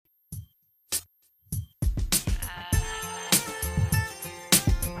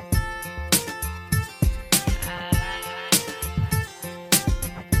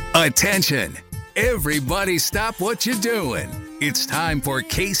Attention! Everybody stop what you're doing. It's time for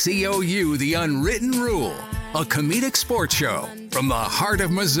KCOU The Unwritten Rule, a comedic sports show from the heart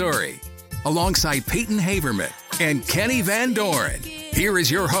of Missouri. Alongside Peyton Haverman and Kenny Van Doren, here is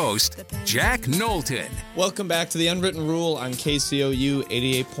your host, Jack Knowlton. Welcome back to The Unwritten Rule on KCOU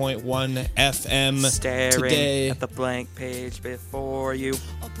 88.1 FM. Staring Today at the blank page before you.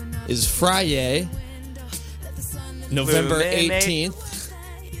 is Friday, November Moving 18th.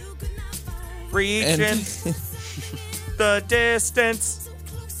 Reaching the distance.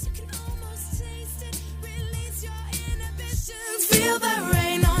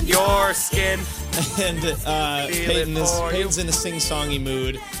 Your skin. And Peyton's in a sing-songy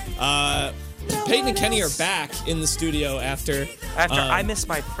mood. Peyton and Kenny are back in the studio after I missed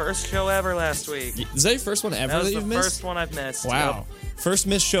my first show ever last week. Is that your first one ever that you've the missed? first one I've missed. Wow. Yep. First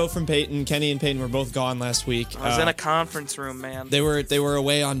missed show from Peyton. Kenny and Payton were both gone last week. I was in a conference room, man. They were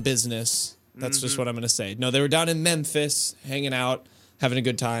away on business. That's just what I'm going to say. No, they were down in Memphis, hanging out, having a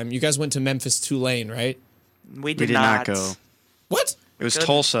good time. You guys went to Memphis Tulane, right? We did not go. What? It was Good.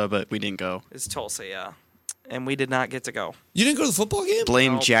 Tulsa, but we didn't go. It's Tulsa, yeah. And we did not get to go. You didn't go to the football game?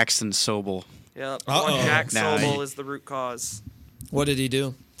 Blame Nope. Jackson Sobel. Yep. Uh-oh. One Jack Nah, Sobel is the root cause. What did he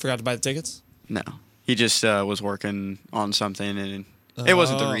do? Forgot to buy the tickets? No. He just was working on something, and it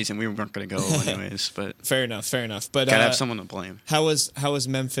wasn't the reason. We weren't going to go anyways, but Fair enough. But got to have someone to blame. How was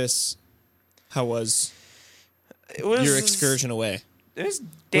Memphis? How was It was your excursion away? It was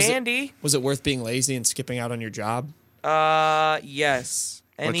dandy. Was it worth being lazy and skipping out on your job? Yes.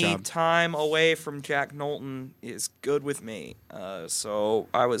 Any job? time away from Jack Knowlton is good with me. So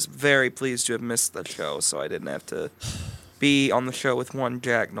I was very pleased to have missed the show, so I didn't have to be on the show with one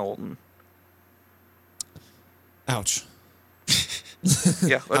Jack Knowlton. Ouch.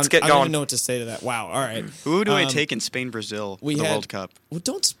 Yeah, let's get I don't going. even know what to say to that. Wow. All right. Who do I take in Spain, Brazil for the World Cup? Well,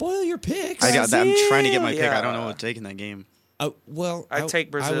 don't spoil your picks. I'm trying to get my pick. Yeah. I don't know what to take in that game. I'd take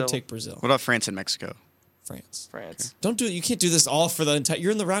Brazil. I would take Brazil. What about France and Mexico? France. Don't do it. You can't do this all for the entire.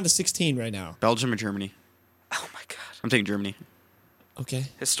 You're in the round of 16 right now. Belgium or Germany? Oh, my God. I'm taking Germany. Okay.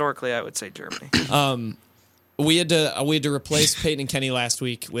 Historically, I would say Germany. We had to replace Peyton and Kenny last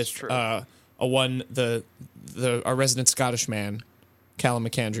week with True. our resident Scottish man, Callum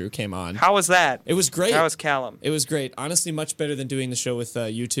McAndrew, came on. How was that? It was great. How was Callum? It was great. Honestly, much better than doing the show with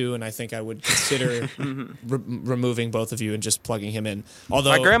you two, and I think I would consider removing both of you and just plugging him in.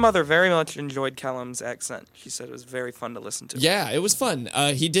 Although My grandmother very much enjoyed Callum's accent. She said it was very fun to listen to. yeah, it was fun.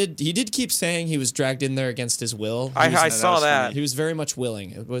 He did keep saying he was dragged in there against his will. I saw was that. funny. He was very much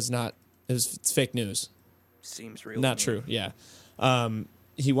willing. It's fake news. Seems real. Not to true. Yeah.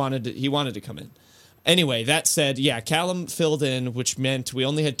 He wanted to come in. Anyway, that said, yeah, Callum filled in, which meant we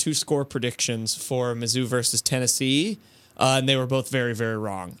only had 2 score predictions for Mizzou versus Tennessee, and they were both very, very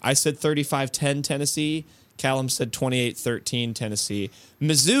wrong. I said 35-10 Tennessee. Callum said 28-13 Tennessee.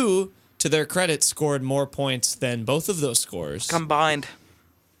 Mizzou, to their credit, scored more points than both of those scores. Combined.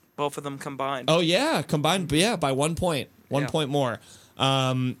 Both of them combined. Oh, yeah, combined, yeah, by 1 point. 1 point more.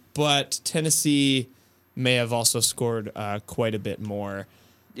 But Tennessee may have also scored quite a bit more.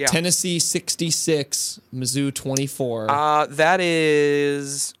 Yeah. Tennessee 66, Mizzou 24. That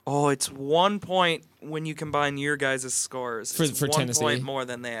is... Oh, it's 1 point when you combine your guys' scores. For It's 1 Tennessee. point more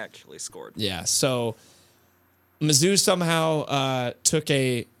than they actually scored. Yeah, so Mizzou somehow took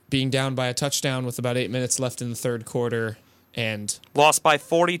being down by a touchdown with about 8 minutes left in the third quarter and Lost by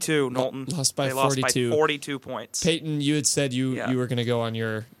 42, Knowlton. Lost by they 42. Lost by 42 points. Peyton, you had said you were going to go on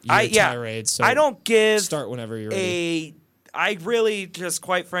your Yeah. tirade, so I don't give start whenever you're ready. I really just,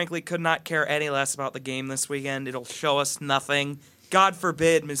 quite frankly, could not care any less about the game this weekend. It'll show us nothing. God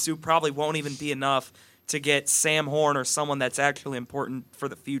forbid, Mizzou probably won't even be enough to get Sam Horn or someone that's actually important for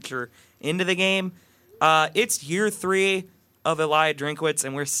the future into the game. It's year 3 of Elijah Drinkwitz,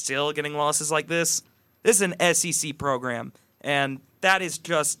 and we're still getting losses like this. This is an SEC program, and that is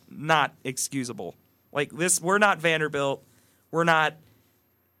just not excusable. Like this, we're not Vanderbilt. We're not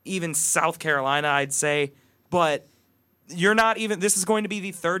even South Carolina, I'd say, but you're not even. This is going to be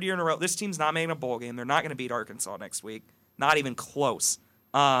the 3rd year in a row. This team's not making a bowl game. They're not going to beat Arkansas next week. Not even close.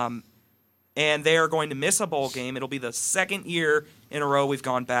 And they are going to miss a bowl game. It'll be the 2nd year in a row we've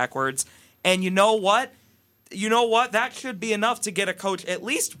gone backwards. And you know what? That should be enough to get a coach at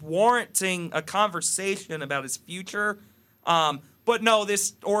least warranting a conversation about his future. But no,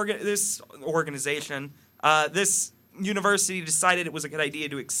 this organization, this university decided it was a good idea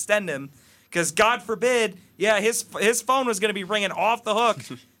to extend him. Because God forbid, his phone was going to be ringing off the hook.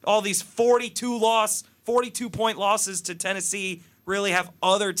 All these 42-point losses to Tennessee really have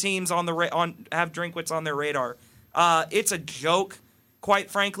other teams have Drinkwitz on their radar. It's a joke. quite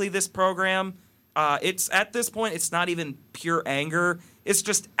frankly, this program. It's at this point, it's not even pure anger. It's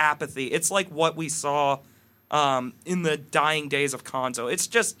just apathy. It's like what we saw in the dying days of Konzo. It's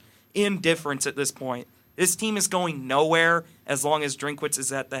just indifference at this point. This team is going nowhere as long as Drinkwitz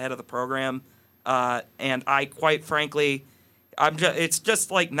is at the head of the program. And I, quite frankly, it's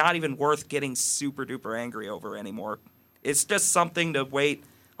just like not even worth getting super duper angry over anymore. It's just something to wait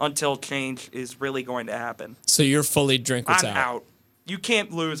until change is really going to happen. So you're fully Drinkwitz I'm out. You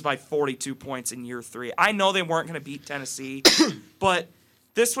can't lose by 42 points in year 3. I know they weren't going to beat Tennessee, but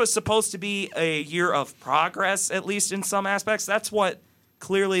this was supposed to be a year of progress, at least in some aspects. That's what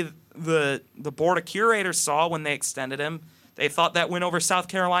clearly the Board of Curators saw when they extended him. They thought that win over South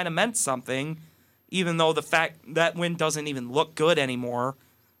Carolina meant something, even though the fact that win doesn't even look good anymore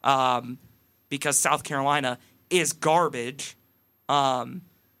because South Carolina is garbage.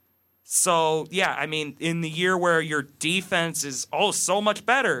 So, yeah, I mean, in the year where your defense is, so much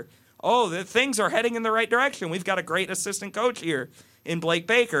better. Things are heading in the right direction. We've got a great assistant coach here in Blake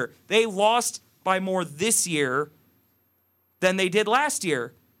Baker. They lost by more this year than they did last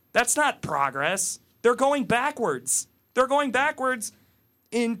year. That's not progress. They're going backwards. They're going backwards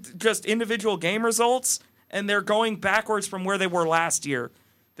in just individual game results, and they're going backwards from where they were last year.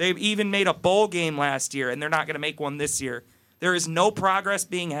 They even made a bowl game last year, and they're not going to make one this year. There is no progress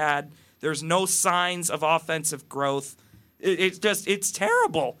being had. There's no signs of offensive growth. It's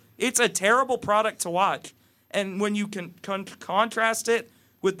terrible. It's a terrible product to watch. And when you can contrast it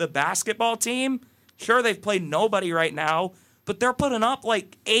with the basketball team, sure, they've played nobody right now, but they're putting up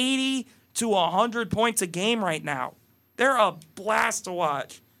like 80 to 100 points a game right now. They're a blast to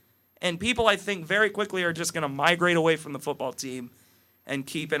watch. And people, I think, very quickly are just going to migrate away from the football team and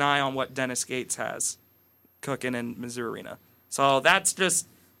keep an eye on what Dennis Gates has cooking in Missourian. So that's just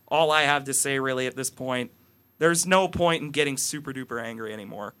all I have to say, really, at this point. There's no point in getting super duper angry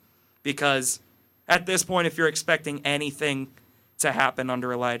anymore, because at this point, if you're expecting anything to happen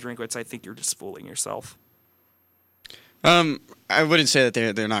under Elijah Drinkwitz, I think you're just fooling yourself. I wouldn't say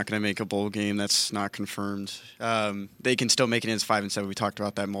that they're not going to make a bowl game. That's not confirmed. They can still make it as 5-7. We talked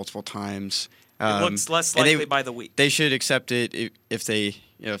about that multiple times. It looks less likely by the week. They should accept it if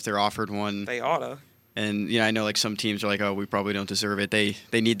they're offered one. They oughta. And I know like some teams are like, we probably don't deserve it. They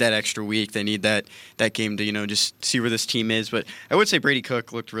need that extra week. They need that game to just see where this team is. But I would say Brady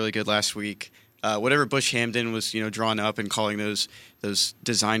Cook looked really good last week. Whatever Bush Hamden was drawn up and calling those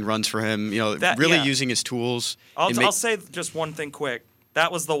design runs for him, using his tools. I'll say just one thing quick.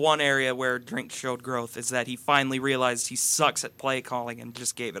 That was the one area where Drink showed growth, is that he finally realized he sucks at play calling and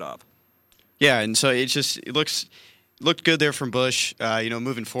just gave it up. Yeah, and so it looked good there from Bush.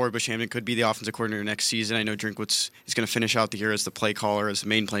 Moving forward, Bush Hamden could be the offensive coordinator next season. I know Drinkwitz is going to finish out the year as the play caller, as the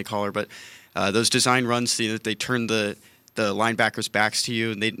main play caller, but those design runs, they turned the linebackers' backs to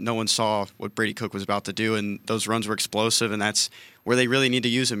you, and no one saw what Brady Cook was about to do, and those runs were explosive, and that's where they really need to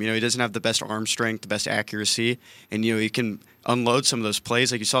use him. He doesn't have the best arm strength, the best accuracy, and he can unload some of those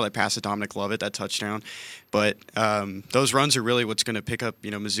plays. Like you saw that pass to Dominic Lovett, that touchdown. But those runs are really what's going to pick up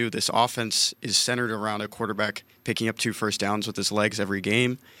Mizzou. This offense is centered around a quarterback picking up 2 first downs with his legs every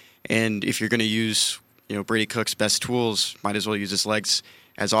game, and if you're going to use Brady Cook's best tools, might as well use his legs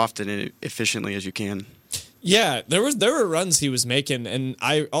as often and efficiently as you can. Yeah, there were runs he was making, and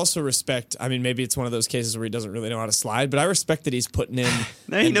I also respect. I mean, maybe it's one of those cases where he doesn't really know how to slide, but I respect that he's putting in.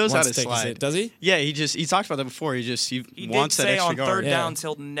 No, he knows how to slide. Does he? Yeah, he talked about that before. He wants that extra on guard. third downs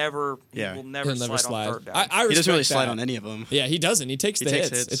he'll never slide on third down. I he doesn't really that. slide on any of them. Yeah, he doesn't. He takes the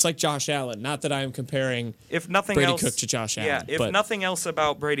hits. It's like Josh Allen. Not that I am comparing Brady Cook to Josh Allen. Yeah, if nothing else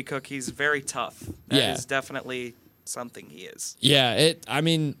about Brady Cook, he's very tough. That is definitely something he is. Yeah,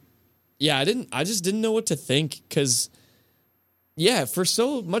 I just didn't know what to think, because, for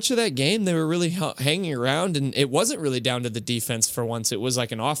so much of that game, they were really hanging around, and it wasn't really down to the defense for once. It was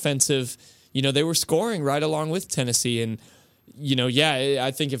like an offensive, they were scoring right along with Tennessee. And,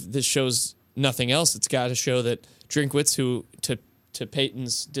 I think if this shows nothing else, it's got to show that Drinkwitz, who to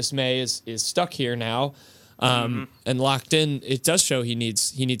Payton's dismay is stuck here now and locked in, it does show he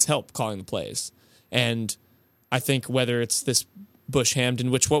needs help calling the plays. And I think whether it's this Bush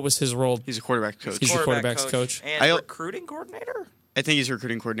Hamden, what was his role? He's a quarterback coach. He's a quarterback's coach. And recruiting coordinator? I think he's a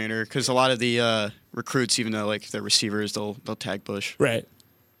recruiting coordinator, because a lot of the recruits, even though they're receivers, they'll tag Bush. Right.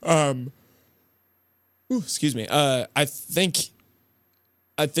 Excuse me. I think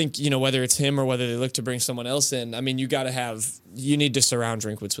whether it's him or whether they look to bring someone else in, I mean, you need to surround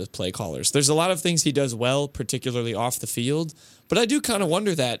Drinkwitz with play callers. There's a lot of things he does well, particularly off the field, but I do kind of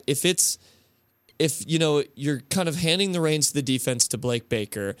wonder that if if, you're kind of handing the reins to the defense to Blake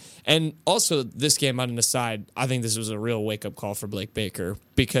Baker, and also this game on an aside, I think this was a real wake-up call for Blake Baker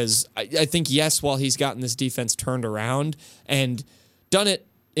because I think, yes, while he's gotten this defense turned around and done it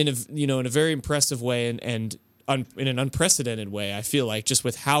in a very impressive way and in an unprecedented way, I feel like, just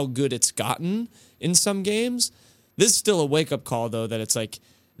with how good it's gotten in some games, this is still a wake-up call, though, that it's like,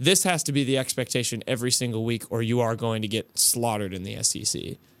 this has to be the expectation every single week or you are going to get slaughtered in the SEC.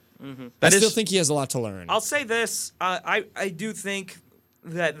 Mm-hmm. I still think he has a lot to learn. I'll say this. I do think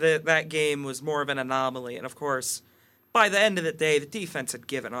that that game was more of an anomaly. And, of course, by the end of the day, the defense had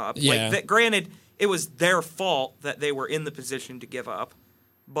given up. Yeah. Granted, it was their fault that they were in the position to give up.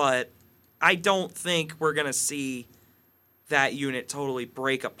 But I don't think we're going to see that unit totally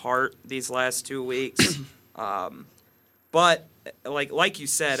break apart these last 2 weeks. But like you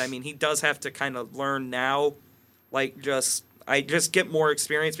said, I mean, he does have to kind of learn now, just get more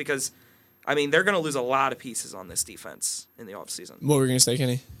experience because, I mean, they're going to lose a lot of pieces on this defense in the offseason. What were you going to say,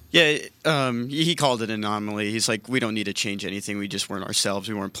 Kenny? Yeah, he called it an anomaly. He's like, we don't need to change anything. We just weren't ourselves.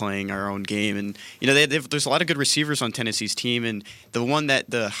 We weren't playing our own game. And, there's a lot of good receivers on Tennessee's team. And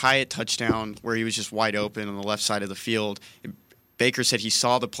the Hyatt touchdown where he was just wide open on the left side of the field, Baker said he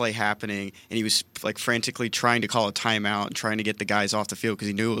saw the play happening, and he was frantically trying to call a timeout and trying to get the guys off the field because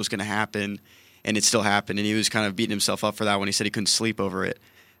he knew it was going to happen, and it still happened. And he was kind of beating himself up for that when he said he couldn't sleep over it.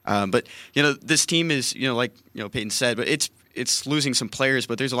 But this team is Payton said, but it's losing some players,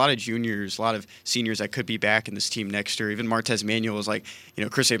 but there's a lot of juniors, a lot of seniors that could be back in this team next year. Even Martez Manuel is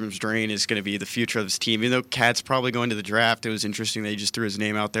Chris Abrams-Drain is going to be the future of this team. Even though Cat's probably going to the draft, it was interesting that he just threw his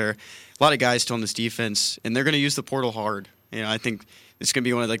name out there. A lot of guys still in this defense, and they're going to use the portal hard. I think it's going to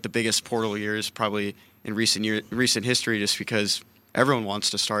be one of the biggest portal years probably in recent history, just because everyone wants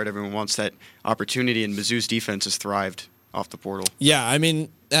to start, everyone wants that opportunity, and Mizzou's defense has thrived off the portal. Yeah, I mean,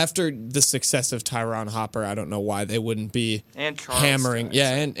 after the success of Tyron Hopper, I don't know why they wouldn't be hammering.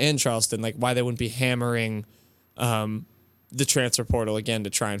 Yeah, and Charleston, why they wouldn't be hammering the transfer portal again to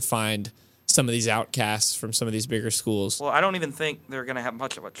try and find some of these outcasts from some of these bigger schools. Well, I don't even think they're going to have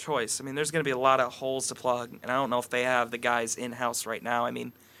much of a choice. I mean, there's going to be a lot of holes to plug, and I don't know if they have the guys in-house right now. I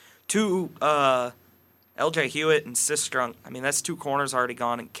mean, L.J. Hewitt and Sistrunk, I mean, that's 2 corners already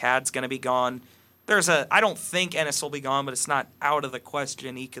gone, and Cad's going to be gone. I don't think Ennis will be gone, but it's not out of the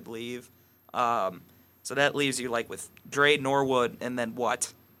question he could leave. So that leaves you with Dre Norwood, and then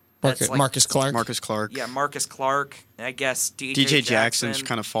what? Marcus Clark. Yeah, Marcus Clark. And I guess DJ Jackson's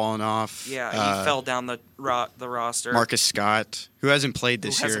kind of fallen off. Yeah, he fell down the roster. Marcus Scott, who hasn't played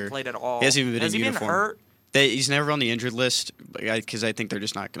this year. Hasn't played at all. He hasn't even been in uniform. Been hurt? He's never on the injured list because I think they're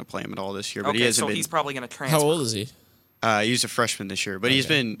just not going to play him at all this year. But he's probably going to transfer. How old is he? He's a freshman this year, but he's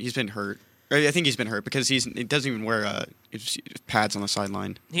been hurt. I think he's been hurt because he doesn't even wear pads on the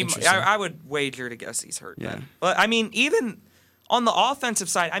sideline. I would wager to guess he's hurt. Yeah. Then. But, I mean, even on the offensive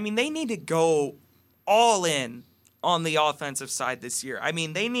side, I mean, they need to go all in on the offensive side this year. I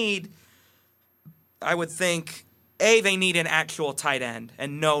mean, they need, I would think, they need an actual tight end.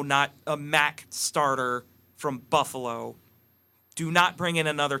 And no, not a MAC starter from Buffalo. Do not bring in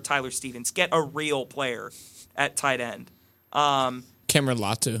another Tyler Stevens. Get a real player at tight end. Cameron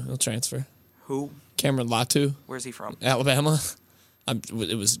Latu, he'll transfer. Who? Cameron Latu. Where's he from? Alabama.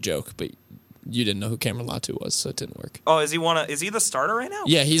 It was a joke, but you didn't know who Cameron Latu was, so it didn't work. Oh, is he the starter right now?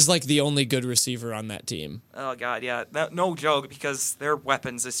 Yeah, he's the only good receiver on that team. Oh, God, yeah. No joke, because their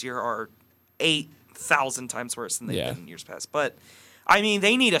weapons this year are 8,000 times worse than they've been in years past. But, I mean,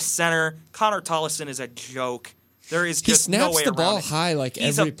 they need a center. Connor Tollison is a joke. There is just no way around it. He snaps the ball high every play.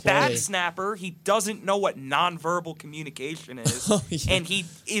 He's a bad snapper. He doesn't know what nonverbal communication is. Oh, yeah. And he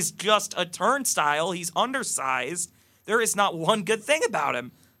is just a turnstile. He's undersized. There is not one good thing about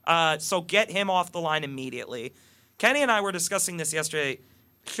him. So get him off the line immediately. Kenny and I were discussing this yesterday.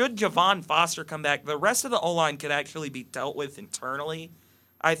 Should Javon Foster come back, the rest of the O-line could actually be dealt with internally,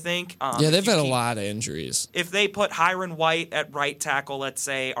 I think. They've had a lot of injuries. If they put Hiron White at right tackle, let's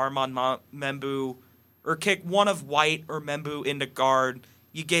say Armand Membu, or kick one of White or Membu into guard,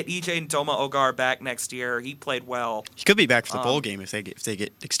 you get EJ Ndoma-Ogar back next year. He played well. He could be back for the bowl game if they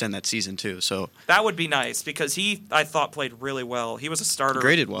extend that season too. So that would be nice because I thought played really well. He was a starter.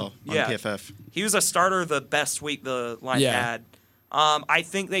 Graded well on PFF. He was a starter the best week the line had. I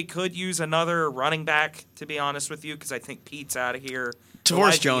think they could use another running back, to be honest with you, because I think Pete's out of here.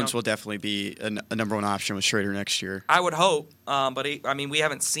 Tavares Jones will definitely be a number one option with Schrader next year. I would hope, but we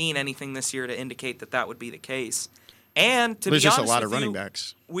haven't seen anything this year to indicate that would be the case. And to there's be honest just a lot with of running you,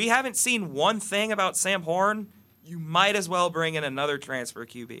 backs. We haven't seen one thing about Sam Horn. You might as well bring in another transfer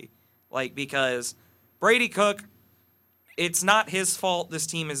QB, because Brady Cook, it's not his fault. This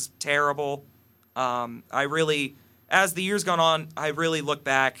team is terrible. As the year's gone on, I really look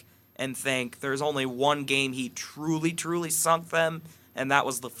back and think there's only one game he truly, truly sunk them, and that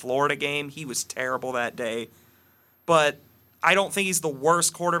was the Florida game. He was terrible that day. But I don't think he's the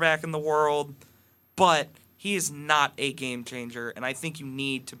worst quarterback in the world, but he is not a game changer, and I think you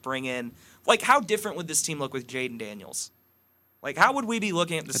need to bring in... Like, how different would this team look with Jaden Daniels? Like, how would we be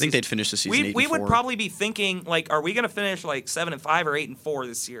looking at this? I think they'd finish the season 8-4. We would probably be thinking, like, are we going to finish, like, 7-5 or 8-4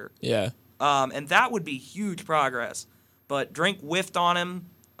 this year? Yeah. And that would be huge progress. But Drink whiffed on him,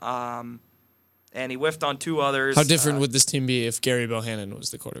 and he whiffed on 2 others. How different would this team be if Gary Bohannon was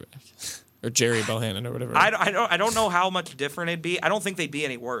the quarterback? Or Jerry Bohannon or whatever. I don't know how much different it'd be. I don't think they'd be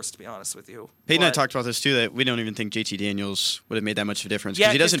any worse, to be honest with you. Payton and I talked about this too, that we don't even think JT Daniels would have made that much of a difference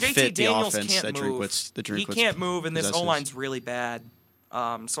because he doesn't fit the offense that Drinkwitz. He can't move, and this O-line's really bad.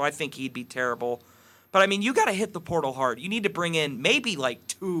 So I think he'd be terrible. But, I mean, you got to hit the portal hard. You need to bring in maybe like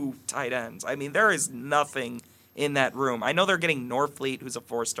 2 tight ends. I mean, there is nothing in that room. I know they're getting Norfleet, who's a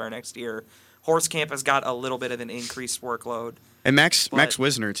 4-star next year. Horsecamp has got a little bit of an increased workload. And Max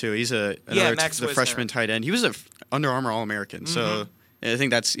Wisner, too. He's the freshman tight end. He was a Under Armour All-American. Mm-hmm. So I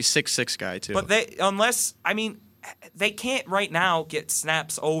think he's 6'6" guy, too. But they can't right now get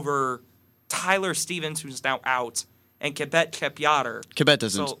snaps over Tyler Stevens, who's now out, and Kibet Chepyater. Kibet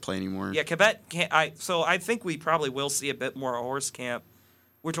doesn't play anymore. Yeah, Kibet can't. So I think we probably will see a bit more of Horsecamp,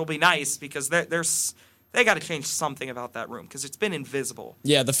 which will be nice because they got to change something about that room because it's been invisible.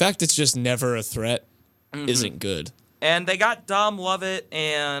 Yeah, the fact it's just never a threat isn't good. And they got Dom Lovett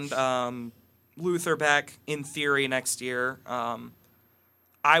and Luther back in theory next year.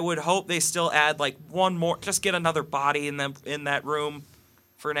 I would hope they still add like one more, just get another body in that room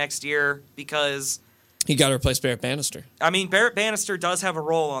for next year because he got to replace Barrett Bannister. I mean, Barrett Bannister does have a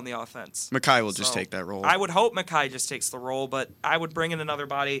role on the offense. Mackay will just take that role. I would hope Mackay just takes the role, but I would bring in another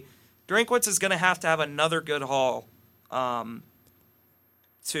body. Drinkwitz is going to have another good haul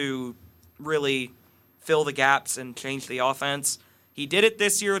to really fill the gaps and change the offense. He did it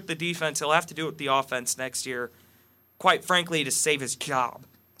this year with the defense. He'll have to do it with the offense next year, quite frankly, to save his job.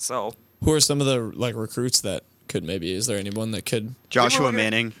 So, who are some of the recruits that could maybe? Is there anyone that could? Joshua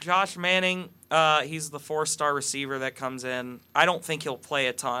Manning. Josh Manning. He's the 4-star receiver that comes in. I don't think he'll play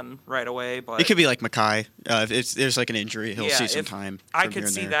a ton right away, but it could be like Mackay. If there's like an injury, he'll see some time. I could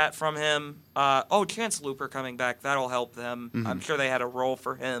see that from him. Chance Looper coming back, that'll help them. Mm-hmm. I'm sure they had a role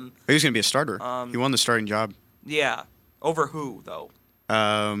for him. He was going to be a starter. He won the starting job. Yeah, over who though?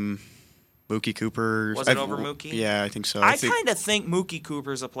 Mookie Cooper. Was it over Mookie? Yeah, I think so. I kind of think Mookie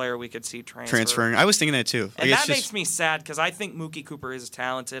Cooper's a player we could see transferring. I was thinking that too. And that makes me sad because I think Mookie Cooper is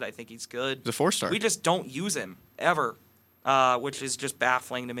talented. I think he's good. He's a 4-star. We just don't use him ever, which is just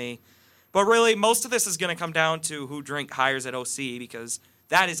baffling to me. But really, most of this is going to come down to who Drink hires at OC because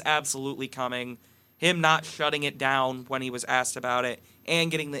that is absolutely coming. Him not shutting it down when he was asked about it and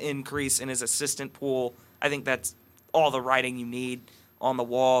getting the increase in his assistant pool. I think that's all the writing you need on the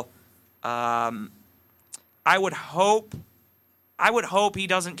wall. I would hope he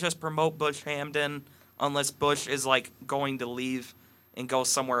doesn't just promote Bush Hamden unless Bush is going to leave and go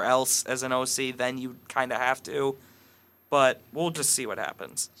somewhere else as an OC. Then you kind of have to, but we'll just see what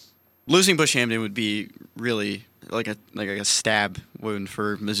happens. Losing Bush Hamden would be really like a stab wound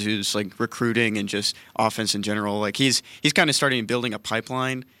for Mizzou's recruiting and just offense in general. He's kind of starting building a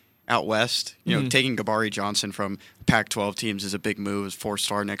pipeline out west. Taking Gabari Johnson from Pac-12 teams is a big move.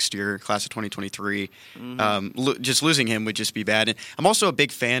 4-star next year, class of 2023. Mm-hmm. Just losing him would just be bad. And I'm also a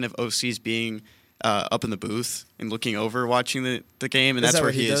big fan of OCs being up in the booth and looking over, watching the game, and that's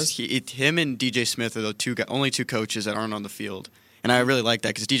where he is. Him and DJ Smith are the only two coaches that aren't on the field. And I really like that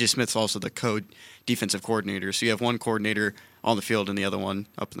because DJ Smith's also the defensive coordinator. So you have one coordinator on the field and the other one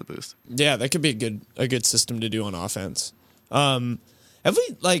up in the booth. Yeah, that could be a good system to do on offense. Have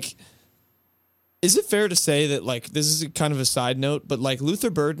we is it fair to say that this is kind of a side note, but Luther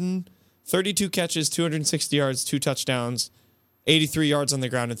Burden, 32 catches, 260 yards, 2 touchdowns, 83 yards on the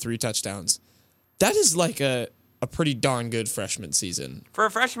ground and 3 touchdowns. That is a pretty darn good freshman season. For a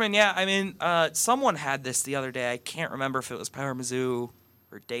freshman, yeah. I mean, someone had this the other day. I can't remember if it was Power Mizzou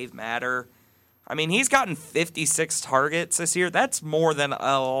or Dave Matter. I mean, he's gotten 56 targets this year. That's more than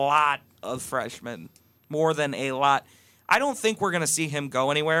a lot of freshmen. More than a lot. I don't think we're going to see him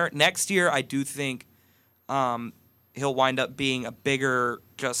go anywhere. Next year, I do think he'll wind up being a bigger,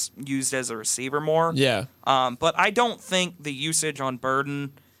 just used as a receiver more. Yeah. But I don't think the usage on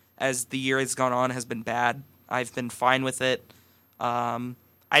Burden as the year has gone on has been bad. I've been fine with it. I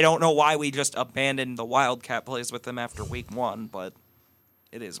don't know why we just abandoned the Wildcat plays with him after week 1, but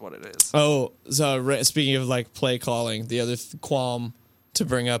it is what it is. Oh, so speaking of play calling, the other qualm to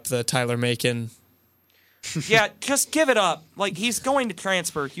bring up the Tyler Macon Yeah, just give it up. Like, he's going to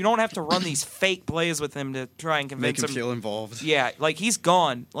transfer. You don't have to run these fake plays with him to try and convince Make him feel involved. Yeah, like, he's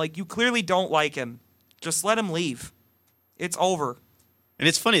gone. Like, you clearly don't like him. Just let him leave. It's over. And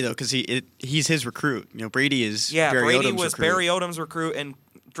it's funny, though, because he's his recruit. You know, Brady is Barry Brady Odom's was recruit. Barry Odom's recruit, and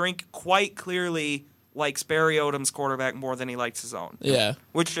Drink quite clearly likes Barry Odom's quarterback more than he likes his own. Yeah.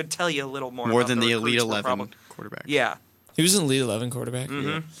 Which should tell you a little more More about than the Elite recruits we're 11 quarterback. Yeah. He was an Elite 11 quarterback.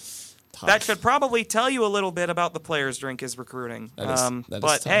 Mhm. Tough. That should probably tell you a little bit about the players Drink is recruiting. That is but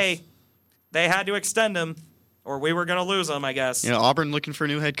tough. hey, they had to extend him, or we were going to lose him, I guess. You know, Auburn looking for a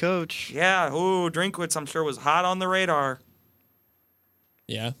new head coach. Yeah, Drinkwitz, I'm sure, was hot on the radar.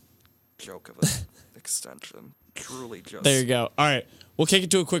 Yeah. Joke of an extension. Truly just. There you go. All right. We'll kick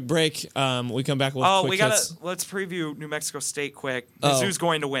it to a quick break. We come back with quick hits. Let's preview New Mexico State quick. Oh. Mizzou's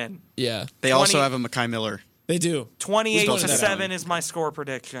going to win. Yeah. They also have a Mekhi Miller. They do. 28-7 is my score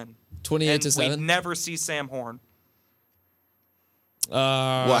prediction. 28-7. We never see Sam Horn.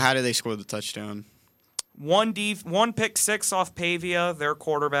 Well, how do they score the touchdown? One pick six off Pavia, their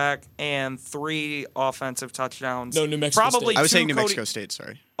quarterback, and 3 offensive touchdowns. No, New Mexico Probably State. I was saying two New Mexico State,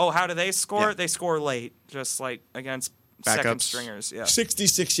 sorry. Oh, how do they score? Yeah. They score late, just like against Backups. second stringers. Yeah,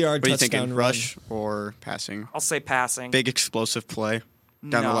 66-yard What are you touchdown thinking, run. rush or passing? I'll say passing. Big explosive play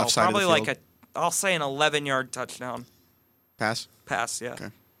down the left side of the probably field. like I'll say an 11-yard touchdown Pass? pass. Yeah. Okay.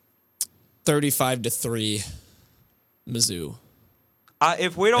 35-3, Mizzou.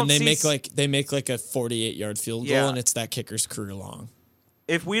 If we don't And they see make like a 48-yard field goal, Yeah. and it's that kicker's career long.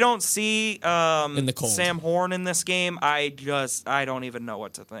 if we don't see In the cold. Sam Horn in this game, I don't even know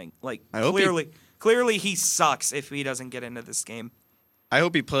what to think. Like I hope clearly he sucks if he doesn't get into this game. I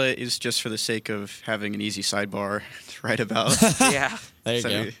hope he plays just for the sake of having an easy sidebar to write about. Yeah. There you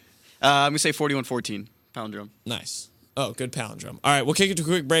go. I'm going to say 41-14, Palindrome. Nice. Oh, good palindrome. All right, we'll kick it to a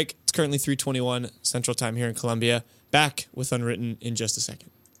quick break. It's currently 3:21 Central Time here in Columbia. Back with Unwritten in just a second.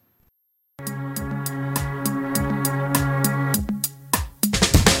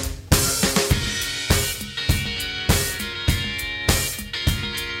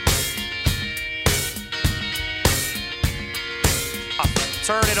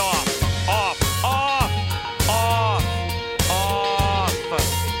 Turn it off. Off. Off. Off.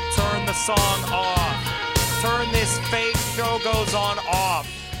 Off. Turn the song off. Turn this fake show goes on off.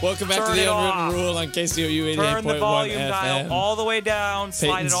 Welcome back to Turn the it Unwritten off. Rule on KCOU 88.1 Turn the volume FM. dial all the way down. Slide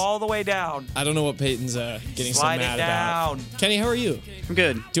Payton's- it all the way down. I don't know what Peyton's getting Slide so it mad down. about. Kenny, how are you? I'm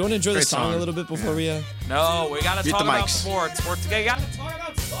good. Do you want to enjoy the Great song a song. little bit before we... No, we got to Mute talk the about mics. sports. We got to talk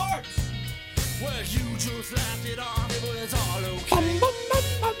about sports.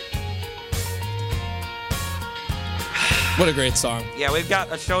 What a great song. Yeah, we've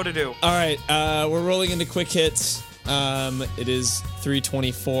got a show to do. All right, we're rolling into quick hits. It is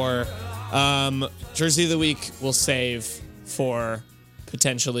 3:24. Jersey of the week we'll save for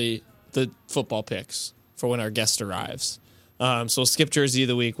potentially the football picks for when our guest arrives. So we'll skip Jersey of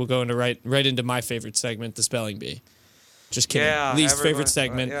the week. We'll go into right into my favorite segment, the spelling bee. Just kidding. Yeah, Least everyone- favorite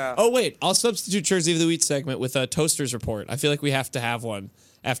segment. yeah. Oh wait, I'll substitute Jersey of the week segment with a Toasters report. I feel like we have to have one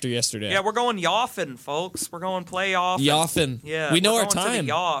after yesterday. Yeah, we're going Yoffin, folks. We're going play off. Yoffin. Yeah, we know we're our going time. To the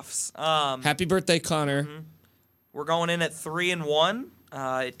Yoffs. Happy birthday, Connor. We're going in at 3-1.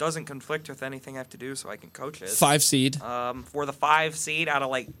 It doesn't conflict with anything I have to do, so I can coach it. 5 seed. For the 5 seed out of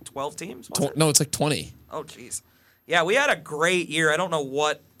like 12 teams. Was it? No, it's like 20. Oh, jeez. Yeah, we had a great year. I don't know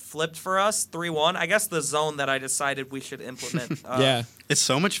what flipped for us. 3-1. I guess the zone that I decided we should implement. Yeah. It's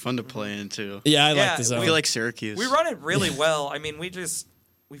so much fun to play into. Yeah, I Yeah, like the zone. I feel like Syracuse. We run it really well. I mean, we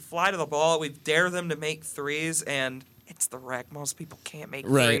fly to the ball. We dare them to make threes, and it's the wreck. Most people can't make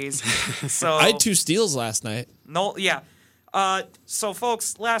Right. threes. So I had 2 steals last night. No, yeah. So,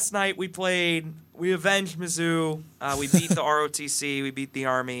 folks, last night we avenged Mizzou. We beat the ROTC. We beat the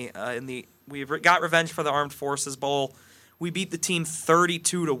Army. We got revenge for the Armed Forces Bowl. We beat the team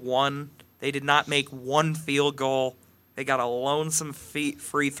 32-1. They did not make one field goal. They got a lonesome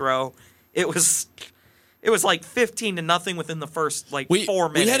free throw. It was like 15-0 within the first 4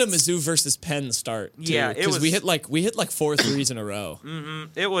 minutes. We had a Mizzou versus Penn start. Too, Yeah, it because was- we hit like 4 threes in a row.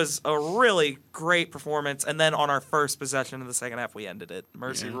 It was a really great performance. And then on our first possession of the second half, we ended it.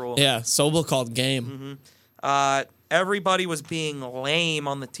 Mercy rule. Yeah, Sobel called game. Everybody was being lame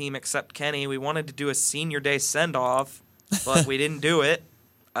on the team except Kenny. We wanted to do a senior day send-off, but we didn't do it.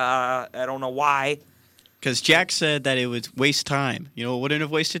 I don't know why. Because Jack said that it would waste time. You know what wouldn't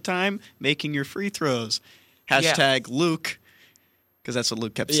have wasted time? Making your free throws. Hashtag Luke. Because that's what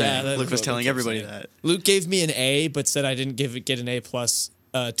Luke kept saying. that Luke is was what telling Luke kept everybody saying. that. Luke gave me an A, but said I didn't get an A plus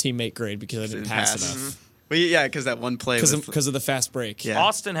teammate grade because I didn't pass enough. Well, yeah, because that one play. Because of the fast break. Yeah.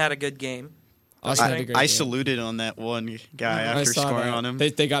 Austin had a good game. Austin had a great I game. saluted on that one guy I after saw scoring that. on him.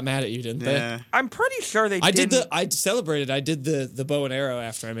 They got mad at you, didn't yeah. they? I'm pretty sure they I didn't. I celebrated. I did the bow and arrow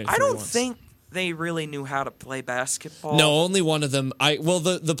after I made it. I through don't once. think they really knew how to play basketball. No, only one of them.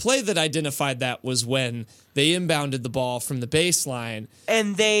 The play that identified that was when they inbounded the ball from the baseline.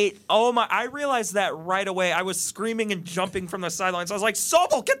 And I realized that right away. I was screaming and jumping from the sidelines. I was like,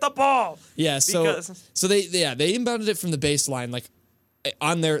 Sobel, get the ball. Yeah, so they inbounded it from the baseline, like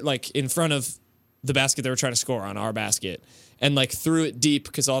on their, like in front of the basket they were trying to score on, our basket, and like threw it deep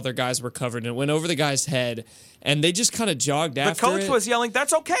because all their guys were covered, and it went over the guy's head, and they just kind of jogged after it. The coach was yelling,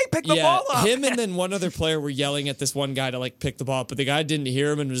 "That's okay, pick the ball up." Him and then one other player were yelling at this one guy to like pick the ball up, but the guy didn't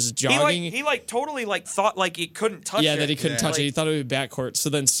hear him and was jogging. He totally thought like he couldn't touch it. Yeah, that he couldn't touch it. He thought it would be backcourt.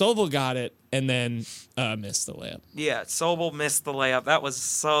 So then Sobel got it and then missed the layup. Yeah, Sobel missed the layup. That was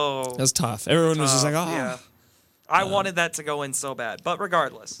so. That was tough. Everyone was just like, "Oh." Yeah. I wanted that to go in so bad, but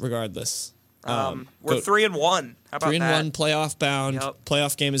regardless, we're 3-1. How about 3-1, playoff bound. Yep.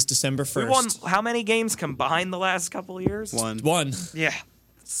 Playoff game is December 1st. We won how many games combined the last couple of years? One. Yeah.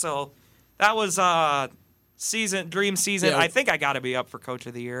 So that was dream season. Yeah. I think I got to be up for Coach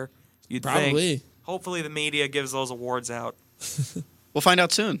of the Year. You'd Probably. think. Hopefully the media gives those awards out. We'll find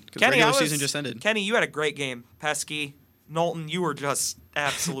out soon because regular season just ended. Kenny, you had a great game. Pesky, Knowlton, you were just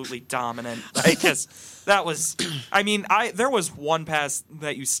absolutely dominant. There was one pass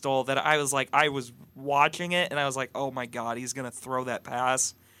that you stole that I was watching it and I was like, oh my God, he's going to throw that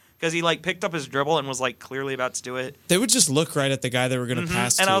pass. Because he picked up his dribble and was clearly about to do it. They would just look right at the guy they were going to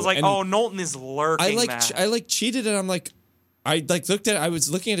pass to. And I was like, oh, Knowlton is lurking. I cheated and I'm like, I looked at it, I was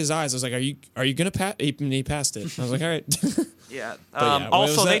looking at his eyes. I was like, are you going to pass? And he passed it. I was like, all right. Yeah.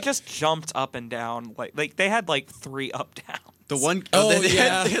 Also, they just jumped up and down. Like they had 3 up downs. The one they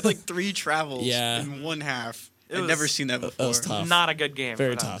had 3 travels in one half. I've never seen that before. That was tough. Not a good game.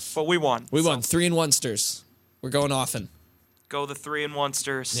 Very for them. tough. But we won. We won 3-1 Sters. We're going often. Go the 3-1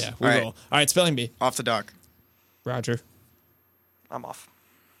 Sters. Yeah, we will. All right, spelling bee. Off the dock. Roger. I'm off.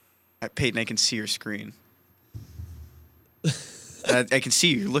 Peyton, I can see your screen. I can see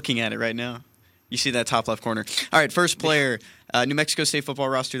you looking at it right now. You see that top left corner. All right, first player, New Mexico State football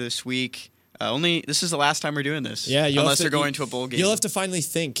roster this week. This is the last time we're doing this. Yeah, unless they're going to a bowl game. You'll have to finally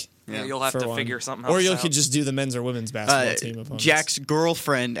think. Yeah, you'll have to figure something else out. Or you could just do the men's or women's basketball team opponents. Jack's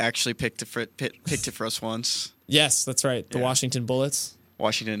girlfriend actually picked it for us once. Yes, that's right. The Washington Bullets.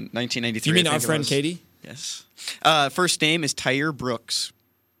 Washington, 1993. You mean our friend Katie? Yes. First name is Tyre Brooks.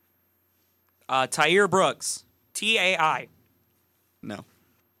 Tyre Brooks. T-A-I. No.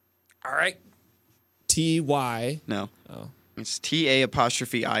 All right. T-Y. No. Oh. It's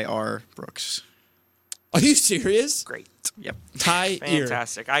T-A-apostrophe-I-R Brooks. Are you serious? Great. Yep. Tyre.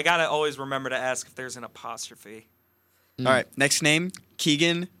 Fantastic. I got to always remember to ask if there's an apostrophe. All right. Next name,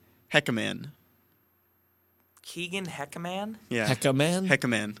 Keegan Heckaman. Keegan Heckaman? Yeah. Heckaman?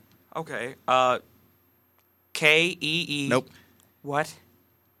 Heckaman. Okay. K-E-E. Nope. What?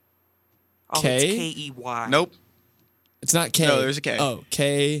 Oh, K? it's K-E-Y. Nope. It's not K. No, there's a K. Oh,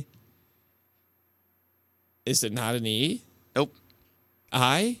 K. Is it not an E? Nope.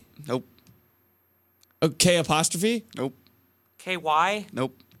 I? Nope. Oh, K apostrophe? Nope. K-Y?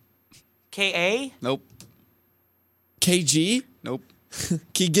 Nope. K-A? Nope. KG? Nope.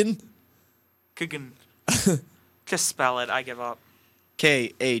 Keegan? Keegan. Just spell it. I give up.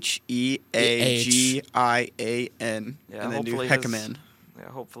 K-H-E-A-G-I-A-N. Yeah, and then do hopefully Heckaman.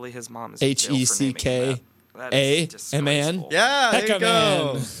 Hopefully his mom is in jail for naming that. H-E-C-K-A-M-N? Yeah, there you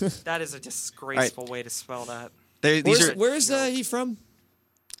go. That is a disgraceful way to spell that. Where's he from?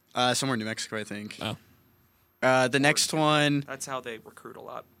 Somewhere in New Mexico, I think. Oh. The next one. That's how they recruit a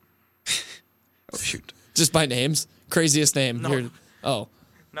lot. Oh, shoot. Just by names? Craziest name. No. Here. Oh.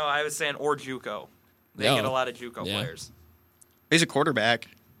 No, I was saying or JUCO. They get a lot of JUCO players. He's a quarterback.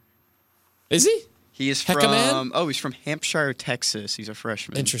 Is he? He is Heckaman? he's from Hampshire, Texas. He's a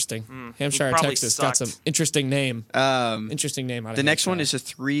freshman. Interesting. Hampshire, Texas. sucked. Got some interesting name. Interesting name. Out of The next Hampshire. one is a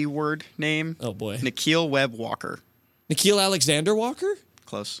 3-word name. Oh, boy. Nikhil Webb Walker. Nikhil Alexander Walker?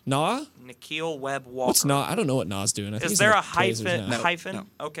 Close. Nah? Nikhil Webb Walker. What's Nah? I don't know what Nah's doing. I think Is he's there in a the Blazers hyphen? now. Hyphen? No.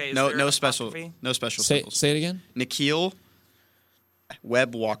 Okay. Is No there an special apostrophe? symbols. Say it again? Nikhil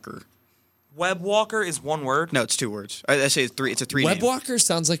Webb Walker. Webb Walker is one word. No, it's 2 words. I say it's 3. It's a 3 Web name. Walker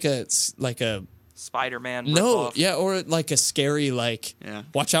sounds like a Spider-Man. no, ripoff. yeah, or like a scary Yeah.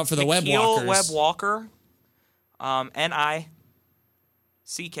 watch out for the Web Nikhil Walkers. Webb Walker. N-I-C-K.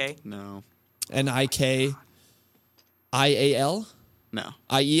 No. Nikial? No.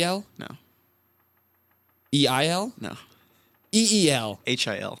 IEL? No. EIL? No. EEL?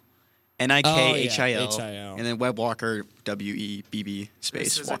 H-I-L. Nikhil. H-I-L. And then Webb Walker, W-E-B-B space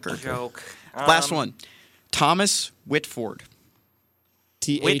This is Walker. a joke. Last one. Thomas Whitford.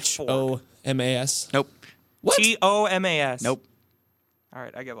 Thomas. Nope. What? Tomas. Nope. All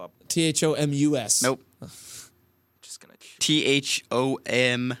right, I give up. Thomus. Nope. Just gonna.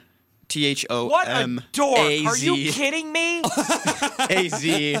 T-H-O-M. What a dork! Are you kidding me?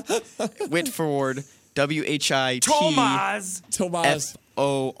 A-Z. Whitford. W-H-I-T. Tomas.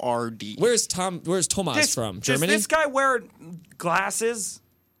 F-O-R-D. Where's Thomas from? Germany? Does this guy wear glasses?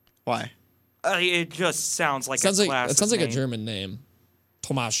 Why? It just sounds like Sounds a like glasses it sounds like a name. German name.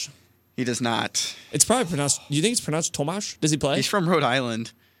 Tomas. He does not. It's probably pronounced. Do you think it's pronounced Tomas? Does he play? He's from Rhode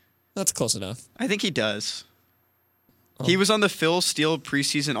Island. That's close enough. I think he does. He was on the Phil Steele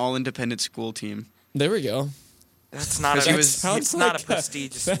preseason all-independent school team. There we go. That's not Because a, he it's sounds not like a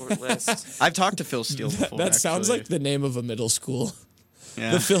prestigious list. I've talked to Phil Steele before. That sounds actually. like the name of a middle school.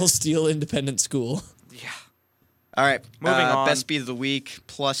 Yeah. The Phil Steele Independent School. Yeah. All right. Moving on. Best beat of the week,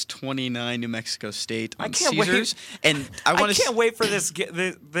 plus 29 New Mexico State on I can't wait. Caesars. And I want can't wait for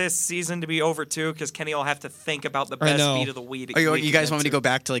this season to be over too, because Kenny will have to think about the best know. beat of the week. You guys want me to go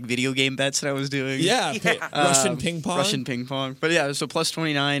back to like video game bets that I was doing? Yeah. Yeah. Russian ping pong. Russian ping pong. But yeah, so plus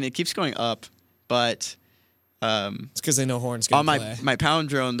 29. It keeps going up. But It's because they know Horn's going on to play. my pound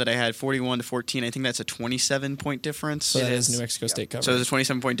drone that I had 41-14, I think that's a 27-point difference. So that It is is. New Mexico State cover. So there's a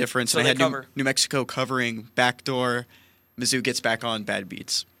 27-point difference. So and I they had cover. New Mexico covering backdoor. Mizzou gets back on bad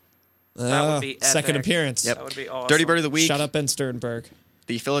beats. That would be second epic. appearance. Yep. That would be awesome. Dirty Bird of the Week. Shut up, Ben Sternberg.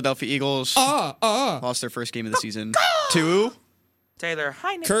 The Philadelphia Eagles Ah. lost their first game of the season to Taylor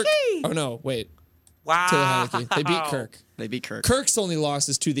Heineke. Kirk. Oh no, wait. Wow. Taylor Heineke. They beat Kirk. they beat Kirk. Kirk's only loss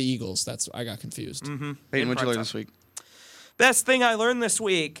is to the Eagles. I got confused. Payton, what'd you learn this week? Best thing I learned this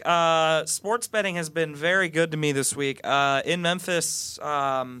week. Sports betting has been very good to me this week. In Memphis,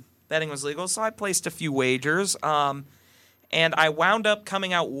 betting was legal, so I placed a few wagers. And I wound up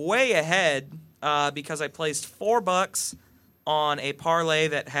coming out way ahead because I placed $4 on a parlay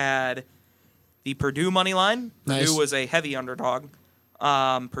that had the Purdue money line. Nice. Purdue was a heavy underdog.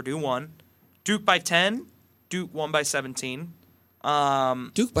 Purdue won. Duke by 10. Duke won by 17.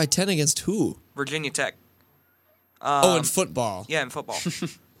 Duke by 10 against who? Virginia Tech. In football. Yeah, in football.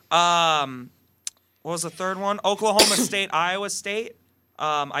 What was the third one? Oklahoma State, Iowa State.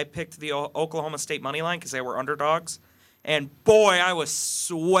 I picked the Oklahoma State money line because they were underdogs. And boy, I was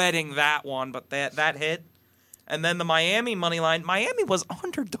sweating that one, but that hit. And then the Miami money line. Miami was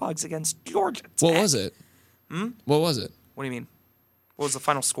underdogs against Georgia Tech. What was it? What was it? What do you mean? What was the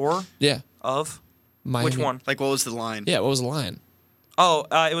final score Yeah. of? Miami. Which one? Like, what was the line? Yeah, what was the line? Oh,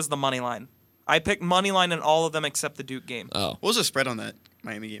 it was the money line. I picked money line in all of them except the Duke game. Oh. What was the spread on that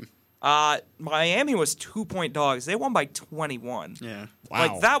Miami game? Miami was 2-point dogs. They won by 21. Yeah. Wow.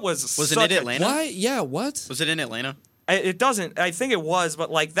 Like, that was Was it such in a- Atlanta? Why? Yeah, what? Was it in Atlanta? It doesn't. I think it was,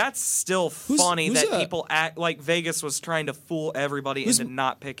 but like that's still funny who's that a- people act like Vegas was trying to fool everybody into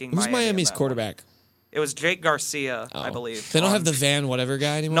not picking. Who's Miami in Miami's that one. quarterback? It was Jake Garcia, I Oh. believe. They don't have the Van whatever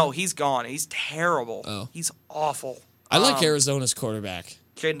guy anymore? No, he's gone. He's terrible. Oh. He's awful. I like Arizona's quarterback.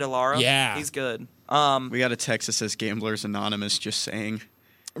 Jaden DeLauro. Yeah. he's good. We got a text that says Gamblers Anonymous just saying.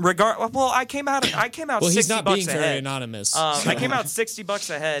 Well, I came out. Well, 60 he's not bucks being ahead. very anonymous. I came out $60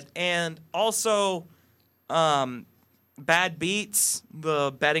 ahead, and also, Bad Beats,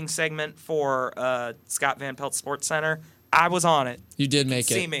 the betting segment for Scott Van Pelt Sports Center. I was on it. You did make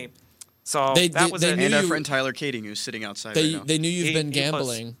See it. me. So They- that they- was they it. knew And our you- friend Tyler Kading, who's sitting outside They right now. they knew you've been he was.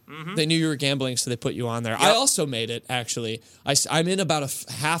 gambling. They knew you were gambling, so they put you on there. Yep. I also made it actually. I'm in about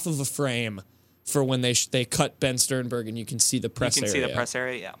half of a frame for when they cut Ben Sternberg, and you can see the press You can area. see the press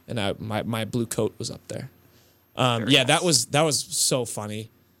area, yeah. And my blue coat was up there. Yeah, nice. that was so funny.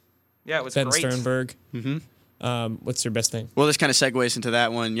 Yeah, it was Ben great. Sternberg. Mm-hmm. What's your best thing? Well, this kind of segues into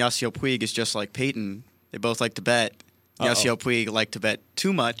that one. Yasiel Puig is just like Payton. They both like to bet. Yasiel Puig liked to bet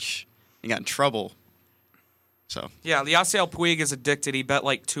too much and got in trouble. So Yeah, Yasiel Puig is addicted. He bet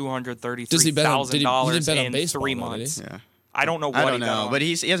like Does he bet on? $233,000 He didn't bet on in baseball, 3 did he? months. yeah, I don't know what I don't he bet know, on. but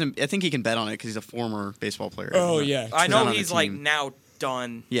he hasn't. I think he can bet on it because he's a former baseball player. Oh, yeah. I He's know not on the he's like team. now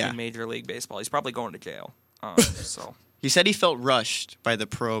done Yeah. in Major League Baseball. He's probably going to jail. So He said he felt rushed by the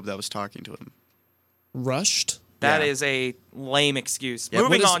probe that was talking to him. Rushed? that Yeah. is a lame excuse. Yeah,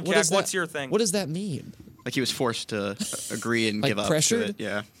 Moving What is- on, what Jack. is that- What's your thing? What does that mean? Like he was forced to agree and Like give up pressured? to it.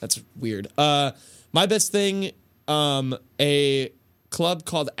 Yeah. That's weird. My best thing, a club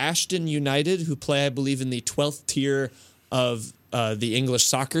called Ashton United, who play, I believe, in the 12th tier of the English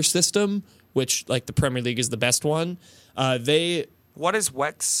soccer system, which, like, the Premier League is the best one. They What is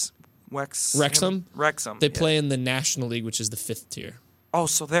Wrexham? Wrexham? Wrexham. They yeah. play in the National League, which is the 5th tier. Oh,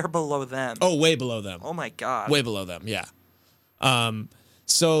 so they're below them. Oh, way below them. Oh my God. Way below them, yeah.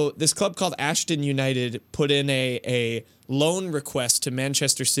 So this club called Ashton United put in a loan request to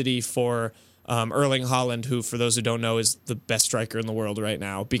Manchester City for Erling Haaland, who, for those who don't know, is the best striker in the world right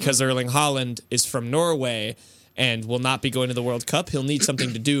now. Because Erling Haaland is from Norway and will not be going to the World Cup, he'll need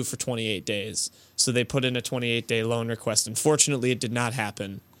something to do for 28 days. So they put in a 28-day loan request. Unfortunately, it did not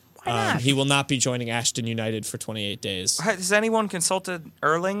happen. Why not? He will not be joining Ashton United for 28 days. Has anyone consulted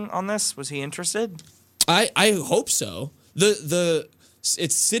Erling on this? Was he interested? I hope so.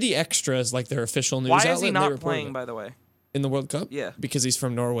 It's City Extras, like their official news outlet. Why is he and they not reported playing, it. by the way? In the World Cup? Yeah. Because he's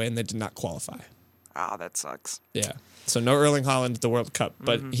from Norway and they did not qualify. Ah, that sucks. Yeah. So no Erling Haaland at the World Cup,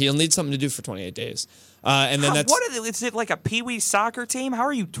 but he'll need something to do for 28 days. And then Is it like a Pee-wee soccer team? How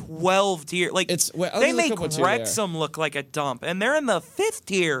are you 12 tier? Like, Let they me look make up what tier they are. Wrexham look like a dump, and they're in the 5th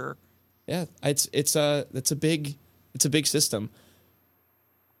tier. Yeah, it's a big system.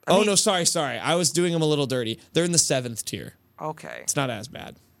 mean- No, sorry. I was doing them a little dirty. They're in the 7th tier. Okay. It's not as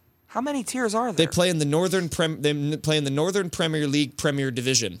bad. How many tiers are They there? play in the Northern Premier League Premier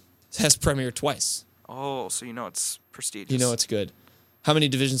Division. It has Premier twice. Oh, so you know it's prestigious. You know it's good. How many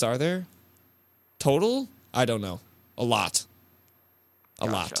divisions are there? Total? I don't know. A lot. A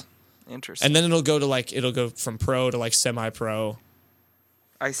lot. Interesting. And then it'll go from pro to like semi-pro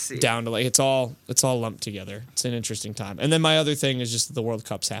I see. down to like it's all lumped together. It's an interesting time. And then my other thing is just that the World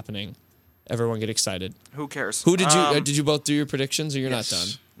Cup's happening. Everyone get excited. Who cares? Who did you both do your predictions or you're not done?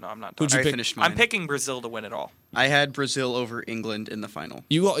 No, I'm not done. Who'd you I pick? finished mine. I'm picking Brazil to win it all. I had Brazil over England in the final.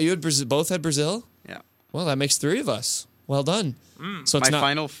 You had Brazil, both had Brazil? Yeah. Well, that makes 3 of us. Well done. So it's My not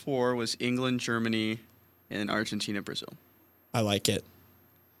final 4 was England, Germany, and Argentina, Brazil. I like it.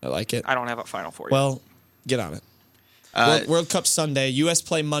 I don't have a final for you. Well, get on it. World Cup Sunday. U.S.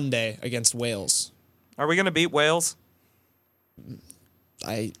 play Monday against Wales. Are we going to beat Wales?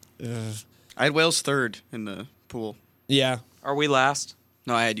 I had Wales third in the pool. Yeah. Are we last?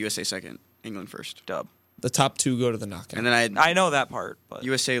 No, I had USA second, England first. Dub. The top 2 go to the knockout. And then I had I know that part, but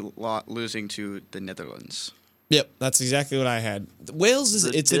USA losing to the Netherlands. Yep, that's exactly what I had. Wales is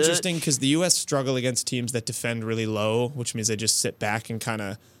it's Dutch. interesting because the U.S. struggle against teams that defend really low, which means they just sit back and kind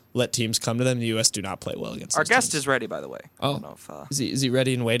of let teams come to them. The U.S. do not play well against our those guest teams. is ready, by the way. I Oh. don't know if, Is he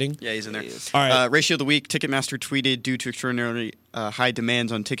ready and waiting? Yeah, he's in there. He is. All right. Ratio of the week, Ticketmaster tweeted, due to extraordinarily high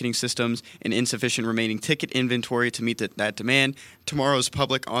demands on ticketing systems and insufficient remaining ticket inventory to meet that demand, tomorrow's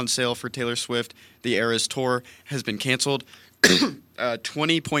public on sale for Taylor Swift, The Eras Tour, has been canceled.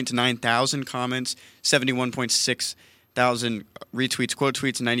 20.9 thousand comments, 71.6 thousand retweets, quote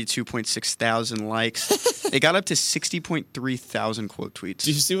tweets, 92.6 thousand likes. It got up to 60.3 thousand quote tweets.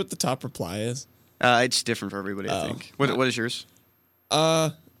 Do you see what the top reply is? It's different for everybody, I think. What is yours?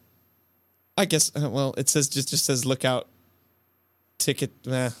 I guess. Well, it says just says look out. Ticket.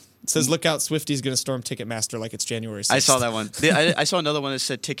 It says look out. Swifty's going to storm Ticketmaster like it's January 6th. I saw that one. I saw another one that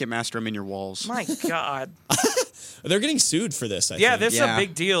said Ticketmaster, I'm in your walls. My God. They're getting sued for this. I Yeah, think. this is Yeah. a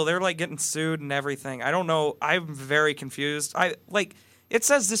big deal. They're like getting sued and everything. I don't know. I'm very confused. It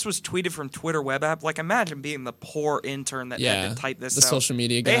says this was tweeted from Twitter web app. Like, imagine being the poor intern that had to type this the out. social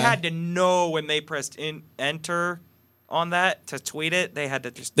media guy. They had to know when they pressed enter on that to tweet it. They had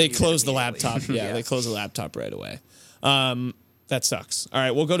to just. They mute it closed the immediately. laptop. Yeah, they closed the laptop right away. That sucks. All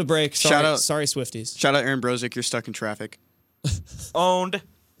right, we'll go to break. Shout out- Sorry, Swifties. Shout out Aaron Brozick, you're stuck in traffic. Owned.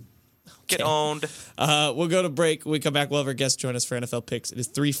 Get Okay. owned. We'll go to break. When we come back, we'll have our guest join us for NFL picks. It is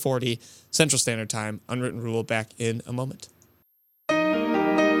 3:40 Central Standard Time. Unwritten Rule back in a moment.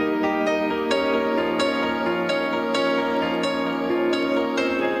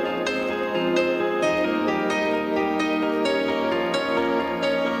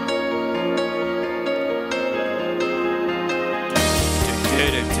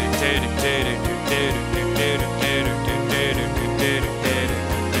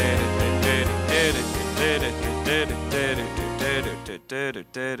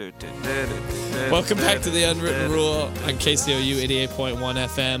 Welcome back to the Unwritten Rule on KCOU 88.1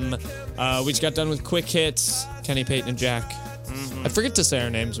 FM. We just got done with quick hits. Kenny, Payton, and Jack. I forget to say our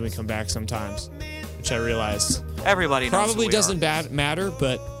names when we come back sometimes, which I realize Everybody knows probably who we doesn't are. matter,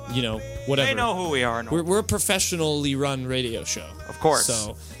 but whatever. They know who we are. We're a professionally run radio show, Of course.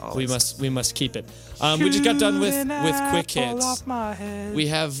 So Always. we must keep it. We just got done with quick hits. Off my head. We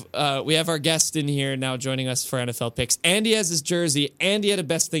have our guest in here now joining us for NFL picks. Andy has his jersey. Andy had a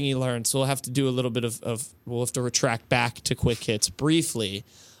best thing he learned, so we'll have to do a little bit we'll have to retract back to quick hits briefly.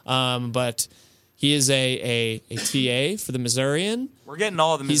 But he is a TA for the Missourian. We're getting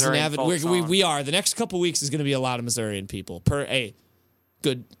all the He's an Missourian avid. folks on. We are. The next couple weeks is going to be a lot of Missourian people.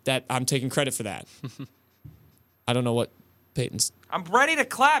 Good that I'm taking credit for that. I don't know what Payton's. I'm ready to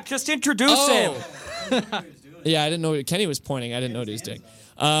clap. Just introduce him. Yeah, I didn't know. Kenny was pointing. I didn't know what he was doing.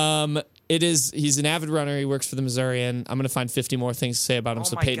 He's an avid runner. He works for the Missourian. I'm going to find 50 more things to say about him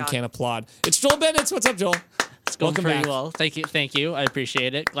so my Payton God. can't applaud. It's Joel Boenitz. What's up, Joel? It's going Welcome pretty back. well. Thank you. I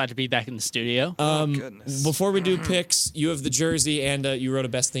appreciate it. Glad to be back in the studio. Goodness. Before we do picks, you have the jersey and you wrote a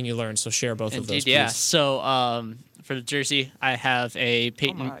best thing you learned, so share both of those, Indeed, please. yeah. So for the jersey, I have a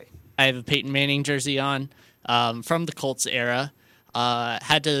Payton. my. I have a Peyton Manning jersey on from the Colts era.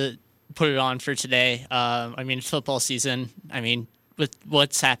 Had to put it on for today. I mean, it's football season. I mean, with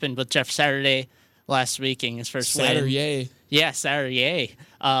what's happened with Jeff Saturday last week and his first win. Saturyay. Yeah, Saturyay.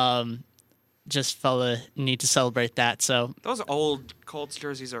 Just felt a need to celebrate that. So Those old Colts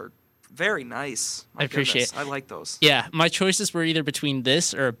jerseys are very nice. My I appreciate goodness, I like those. yeah, my choices were either between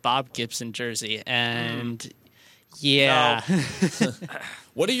this or a Bob Gibson jersey, and yeah.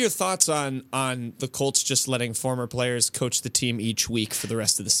 What are your thoughts on the Colts just letting former players coach the team each week for the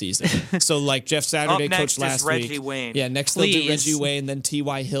rest of the season? So, like Jeff Saturday Up next coached is last Reggie week. Wayne. Yeah, next they'll do Please. Reggie Wayne, then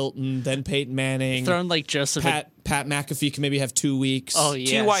T.Y. Hilton, then Peyton Manning. Throwing like Joseph. Pat McAfee can maybe have 2 weeks. Oh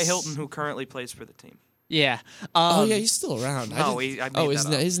yeah. T.Y. Hilton, who currently plays for the team. Yeah. Oh, yeah, he's still around. No, I made that he's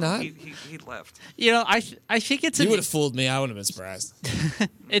up. not. He's not. He left. You know, I think it's You would have fooled me. I wouldn't have been surprised.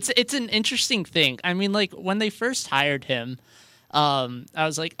 it's an interesting thing. I mean, like when they first hired him, I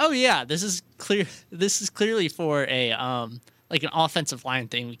was like, oh yeah, this is clear. This is clearly for a like an offensive line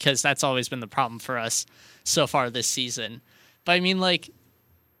thing because that's always been the problem for us so far this season. But I mean, like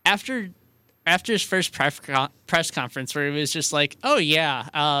after his first press conference where he was just like, oh yeah,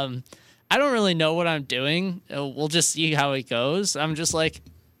 I don't really know what I'm doing. We'll just see how it goes. I'm just like,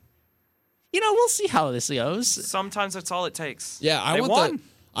 we'll see how this goes. Sometimes that's all it takes. Yeah, They won.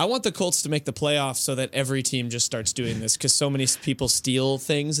 I want the Colts to make the playoffs so that every team just starts doing this because so many people steal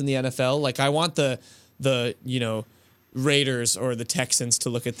things in the NFL. Like I want the Raiders or the Texans to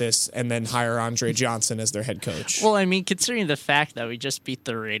look at this and then hire Andre Johnson as their head coach. Well, I mean, considering the fact that we just beat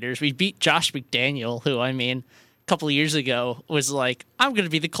the Raiders, we beat Josh McDaniel, who, I mean, a couple of years ago was like, I'm going to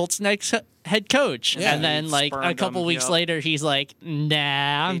be the Colts' next head coach. Yeah, and then, like, a spurned couple him, weeks yep. later, he's like,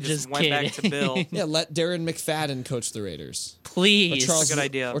 nah, I'm He just went kidding. back to Bill. Yeah, let Darren McFadden coach the Raiders. Please. Charles, That's a good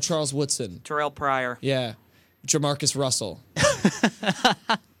idea. Or Charles Woodson. Terrell Pryor. Yeah. Jamarcus Russell.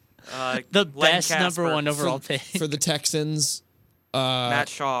 The Len best Casper. number one overall pick. For the Texans, Matt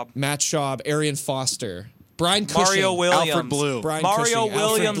Schaub. Matt Schaub, Arian Foster, Brian Cushing. Mario Williams. Alfred Blue. Brian Mario Cushing,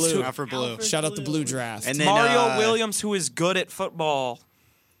 Williams, Alfred Blue. Alfred Blue. Shout out the Blue Draft. And then Mario Williams, who is good at football.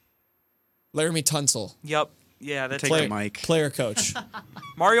 Laramie Tunsil, Yep. Yeah, that's Take right. the mic. player coach.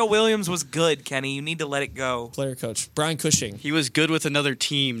 Mario Williams was good, Kenny. You need to let it go. Player coach. Brian Cushing. He was good with another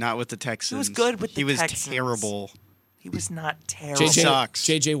team, not with the Texans. He was good with the He was Texans. terrible. He was not terrible. Sucks.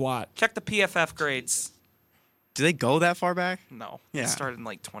 JJ Watt. Check the PFF grades. Do they go that far back? No. Yeah. It started in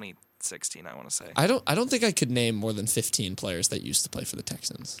like 2016, I want to say. I don't think I could name more than 15 players that used to play for the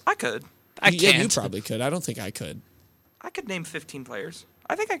Texans. I could. Yeah, you can't. probably could. I don't think I could. I could name 15 players.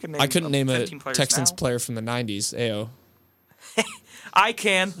 I think I could name I couldn't name a 15 players Texans now. player from the 90s. Ayo. I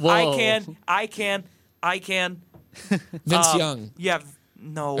can. Whoa. I can. Vince Young. Yeah.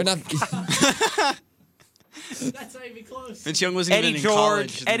 No. Or not, That's not even close. Vince Young wasn't Eddie even in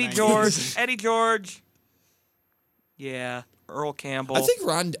college. George. in the Eddie 90s. George. Eddie George. Yeah. Earl Campbell. I think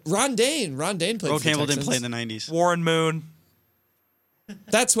Ron Dane. Ron Dane played Earl for the Campbell didn't Texans. play in the 90s. Warren Moon.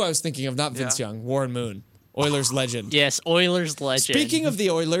 That's what I was thinking of, not Vince Yeah. Young. Warren Moon. Oilers legend. Yes, Oilers legend. Speaking of the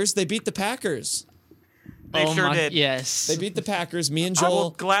Oilers, they beat the Packers. They oh sure my, did. Yes. They beat the Packers. Me and I will Joel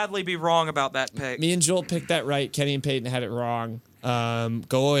gladly be wrong about that pick. picked that right. Kenny and Payton had it wrong.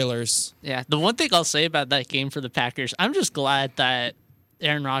 Go Oilers. Yeah, the one thing I'll say about that game for the Packers, I'm just glad that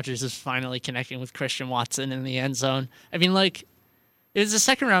Aaron Rodgers is finally connecting with Christian Watson in the end zone. I mean, like, it was a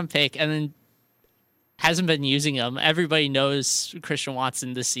second-round pick, and then hasn't been using him. Everybody knows Christian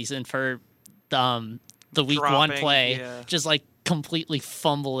Watson this season for the week one Dropping, play, yeah. just like completely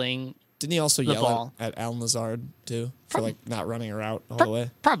fumbling. Didn't he also The yell ball. at Alan Lazard too for like not running her out all the way?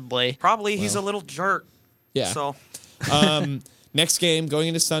 Probably. Probably he's a little jerk. Yeah. So Next game going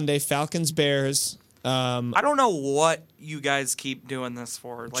into Sunday, Falcons Bears. I don't know what you guys keep doing this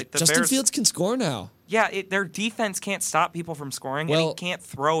for. Like the Justin Bears, Fields can score now, yeah, their defense can't stop people from scoring, and Well- he can't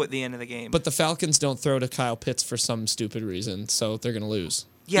throw at the end of the game. but the Falcons don't throw to Kyle Pitts for some stupid reason, so they're gonna lose.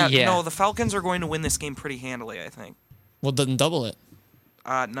 yeah, Yeah. no, the Falcons are going to win this game pretty handily, I think. Well, then double it.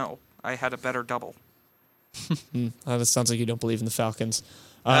 No, I had a better double. That sounds like you don't believe in the Falcons.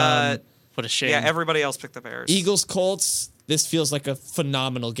 What a shame. Yeah, everybody else picked the Bears. Eagles Colts. This feels like a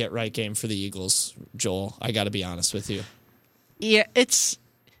phenomenal get right game for the Eagles, Joel. I got to be honest with you.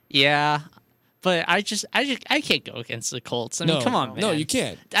 Yeah, But I can't go against the Colts. I mean, come on, man. No, you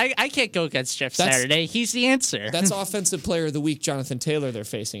can't. I can't go against Jeff Saturday. He's the answer. That's Offensive Player of the Week, Jonathan Taylor, they're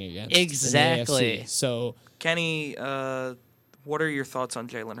facing against. Exactly. In the AFC. So, Kenny, what are your thoughts on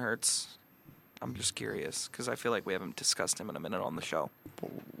Jalen Hurts? I'm just curious because I feel like we haven't discussed him in a minute on the show.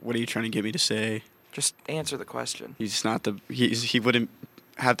 What are you trying to get me to say? Just answer the question. He's not he wouldn't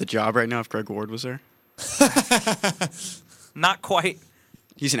have the job right now if Greg Ward was there. Not quite.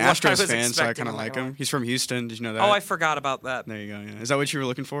 He's an What I Astros was fan, so I expecting kind of like anyway. him. He's from Houston. Did you know that? Oh, I forgot about that. There you go. Yeah. Is that what you were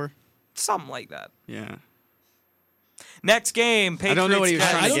looking for? Something like that. Yeah. Next game, Patriots. I don't know what he was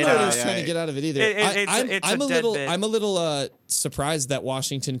Jets. trying I to don't get know what at. he was trying to get out of it either. I'm a little surprised that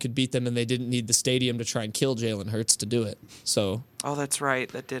Washington could beat them and they didn't need the stadium to try and kill Jalen Hurts to do it. So, Oh, that's right.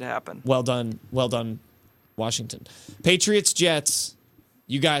 That did happen. well done, Washington. Patriots, Jets.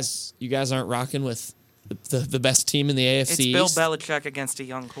 You guys aren't rocking with the best team in the AFC. It's Bill East. Belichick against a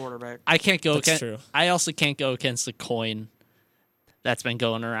young quarterback. I can't go That's against. true. I also can't go against the coin that's been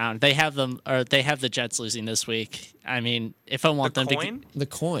going around. They have the Jets losing this week. I mean, if I want The them coin? The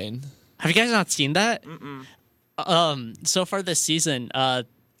coin. have you guys not seen that? So far this season,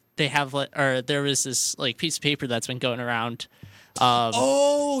 they have there was this like piece of paper that's been going around.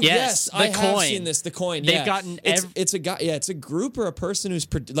 Oh yes, I the have coin. seen this. The coin. They've yeah. gotten it's a guy. Yeah, it's a group or a person who's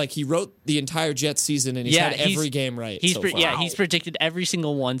like he wrote the entire Jets season and he's had every game right. He's so far. he's predicted every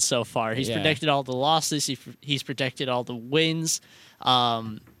single one so far. He's Yeah. predicted all the losses. He's predicted all the wins.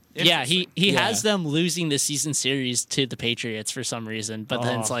 Yeah, he Yeah. has them losing the season series to the Patriots for some reason. But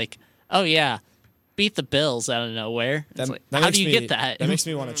then it's like, oh yeah, beat the Bills out of nowhere. It's like, how makes do you me- get that? That makes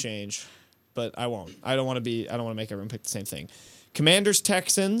me want to change, but I won't. I don't want to make everyone pick the same thing. Commanders,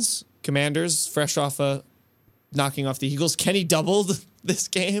 Texans. Commanders, fresh off knocking off the Eagles. Kenny doubled this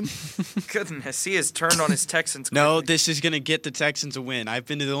game. Goodness, he has turned on his Texans. No, quickly. this is going to get the Texans a win. I've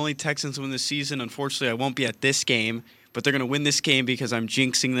been to the only Texans win this season. Unfortunately, I won't be at this game, but they're going to win this game because I'm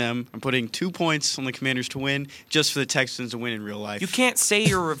jinxing them. I'm putting 2 points on the Commanders to win just for the Texans to win in real life. You can't say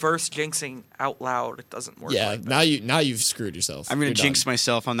you're reverse jinxing out loud. It doesn't work. Yeah, like that. now you've screwed yourself. I'm going You're to jinx done.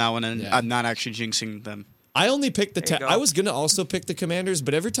 myself on that one, and Yeah. I'm not actually jinxing them. I only picked the. There you go. I was gonna also pick the Commanders,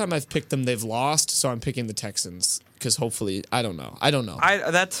 but every time I've picked them, they've lost. So I'm picking the Texans because hopefully, I don't know.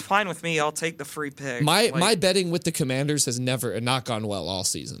 That's fine with me. I'll take the free pick. My betting with the Commanders has not gone well all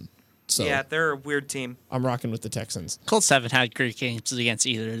season. So Yeah, they're a weird team. I'm rocking with the Texans. Colts haven't had great games against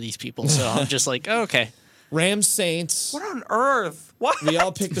either of these people, so I'm just like, oh, okay. Rams, Saints. What on earth? What? We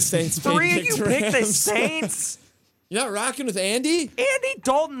all picked the Saints. Three of Payton you picked picked the Rams. Saints. You're not rocking with Andy? Andy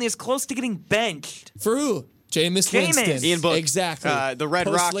Dalton is close to getting benched. For who? Jameis Winston. Ian Book. Exactly. The Red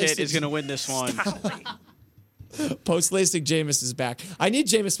Post-LASIK- Rocket is going to win this one. Post-LASIK Jameis is back. I need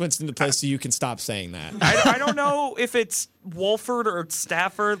Jameis Winston to play so you can stop saying that. I don't know if it's Wolford or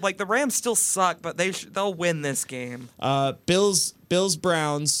Stafford. Like the Rams still suck, but they'll win this game. Bills,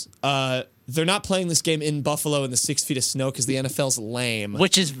 Browns. They're not playing this game in Buffalo in the 6 feet of snow because the NFL's lame.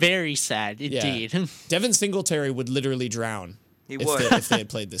 Which is very sad, indeed. Devin Singletary would literally drown He if would. if they had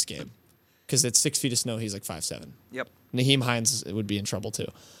played this game. Because it's 6 feet of snow, he's like 5'7". Yep. Naheem Hines would be in trouble too.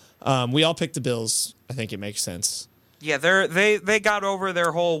 We all picked the Bills. I think it makes sense. Yeah, they got over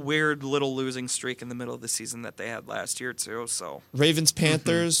their whole weird little losing streak in the middle of the season that they had last year too. So Ravens,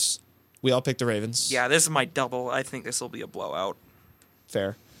 Panthers. We all picked the Ravens. yeah, this is my double. I think this will be a blowout.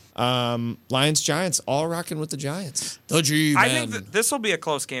 Fair. Lions, Giants. All rocking with the Giants. The G I man. think this will be a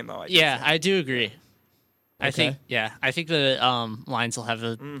close game though. Yeah, I do agree. I Okay. think the Lions will have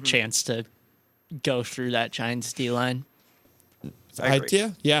a chance to go through that Giants D line. I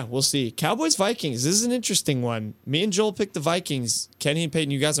agree. Yeah, we'll see. Cowboys, Vikings. This is an interesting one. Me and Joel picked the Vikings. Kenny and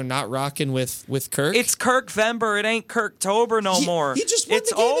Payton, you guys are not rocking with Kirk. It's Kirk Vember. It ain't Kirktober no more. he just won it's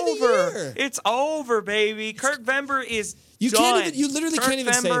the game of the over. year. It's over, baby. Kirk Vember is You done. can't even- you literally Kirk can't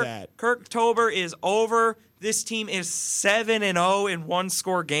even say Vember, that. Kirktober is over. This team is 7-0 in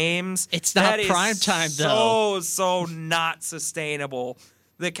one-score games. It's not That is prime time, though. So not sustainable.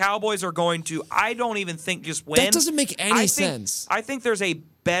 The Cowboys are going to, I don't even think just win. That doesn't make any sense. I think there's a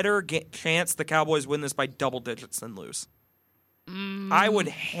better chance the Cowboys win this by double digits than lose. I would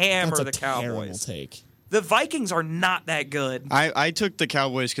hammer That's a the terrible Cowboys. take. The Vikings are not that good. I took the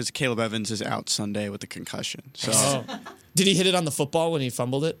Cowboys because Caleb Evans is out Sunday with a concussion. So Did he hit it on the football when he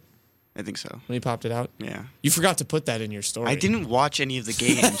fumbled it? I think so. When he popped it out? Yeah. You forgot to put that in your story. I didn't watch any of the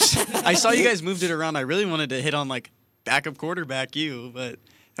games. I saw you guys moved it around. I really wanted to hit on like backup quarterback but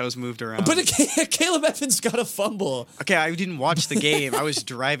that was moved around. But Caleb Evans got a fumble. Okay, I didn't watch the game. I was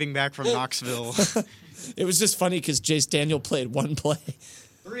driving back from Knoxville. It was just funny because Jace Daniel played one play.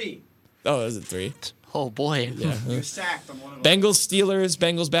 3. Oh, was it 3? Oh boy. Yeah. You're sacked on one of them. Bengals, Steelers.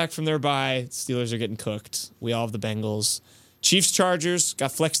 Bengals back from their bye. Steelers are getting cooked. We all have the Bengals. Chiefs, Chargers.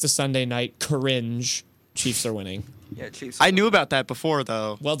 Got flexed to Sunday night. Cringe. Chiefs are winning. Yeah, Chiefs. I knew about that before,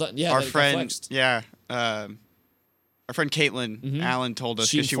 though. Well done. Yeah, our that got friend, flexed. our friend Caitlin Allen told us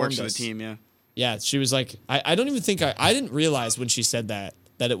She because she works informed for the us. team. Yeah. Yeah, she was like, I don't even think I didn't realize when she said that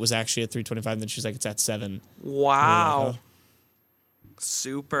it was actually at 3:25. And then she's like, it's at 7. Wow. Like,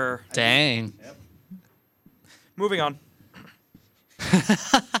 Super. Dang. Moving on.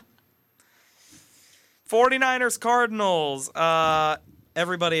 49ers, Cardinals.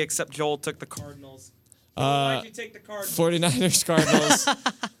 Everybody except Joel took the Cardinals. Why'd you take the Cardinals? 49ers, Cardinals.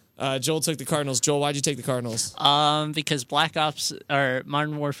 Joel took the Cardinals. Joel, why'd you take the Cardinals? Because Black Ops or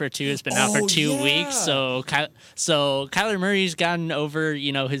Modern Warfare 2 has been out for 2 yeah. weeks, so Kyler Murray's gotten over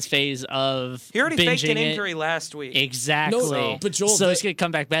his phase of He already faked an binging it. injury last week. Exactly. No, but Joel, so it's gonna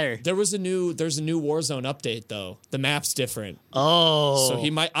come back better. There's a new Warzone update though. The map's different. Oh, So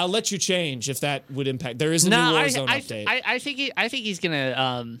he might. I'll let you change if that would impact. There is a new no, Warzone update. I think he's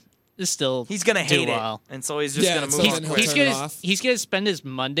gonna still He's gonna do hate well. it, and so he's just Yeah, gonna so move then on he'll quick. turn it off. He's gonna spend his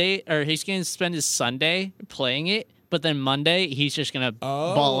Monday or he's gonna spend his Sunday playing it, but then Monday he's just gonna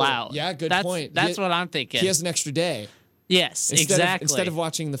ball out. Yeah, good that's, point. That's what I'm thinking. He has an extra day. Yes, exactly. Instead of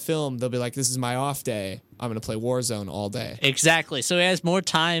watching the film, they'll be like, "This is my off day. I'm gonna play Warzone all day." Exactly. So he has more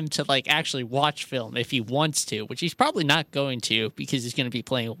time to actually watch film if he wants to, which he's probably not going to because he's going to be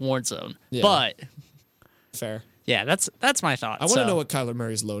playing Warzone. Yeah. But Fair. yeah, that's my thoughts. I want to know what Kyler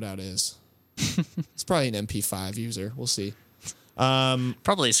Murray's loadout is. It's probably an MP5 user. We'll see.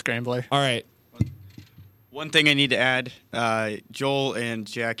 probably a scrambler. All right. One thing I need to add: Joel and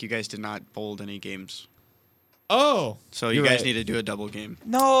Jack, you guys did not bold any games, Oh, so you you're guys right. need to do a double game.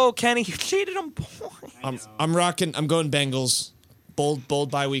 No, Kenny, you cheated on points. I'm rocking. I'm going Bengals.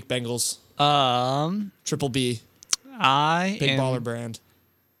 Bold bye week Bengals. Triple B. Big baller brand.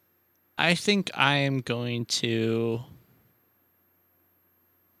 I think I am going to.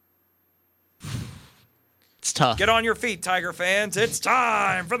 It's tough. Get on your feet, Tiger fans. It's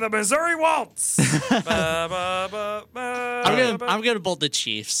time for the Missouri Waltz. I'm gonna bold the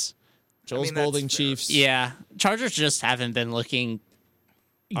Chiefs. Joel's that's bolding fair. Chiefs. Yeah, Chargers just haven't been looking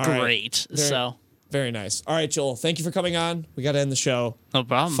All right. great. Very- So Very nice. All right, Joel. Thank you for coming on. We got to end the show. no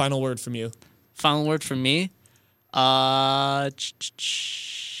problem. Final word from you. Final word from me.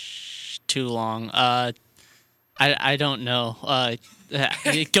 Too long. I don't know.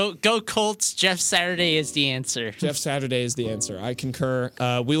 Go Colts. Jeff Saturday is the answer. Jeff Saturday is the answer. I concur.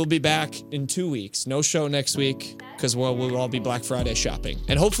 We will be back in 2 weeks. No show next week because we'll all be Black Friday shopping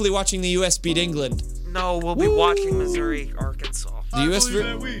and hopefully watching the U.S. beat England. No, we'll be watching Missouri, Arkansas. The U.S.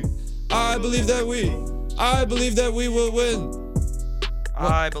 I believe that we will win.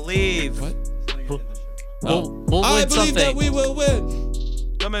 I believe What? We'll I win believe that something. we will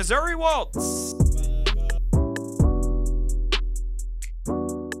win. the Missouri Waltz.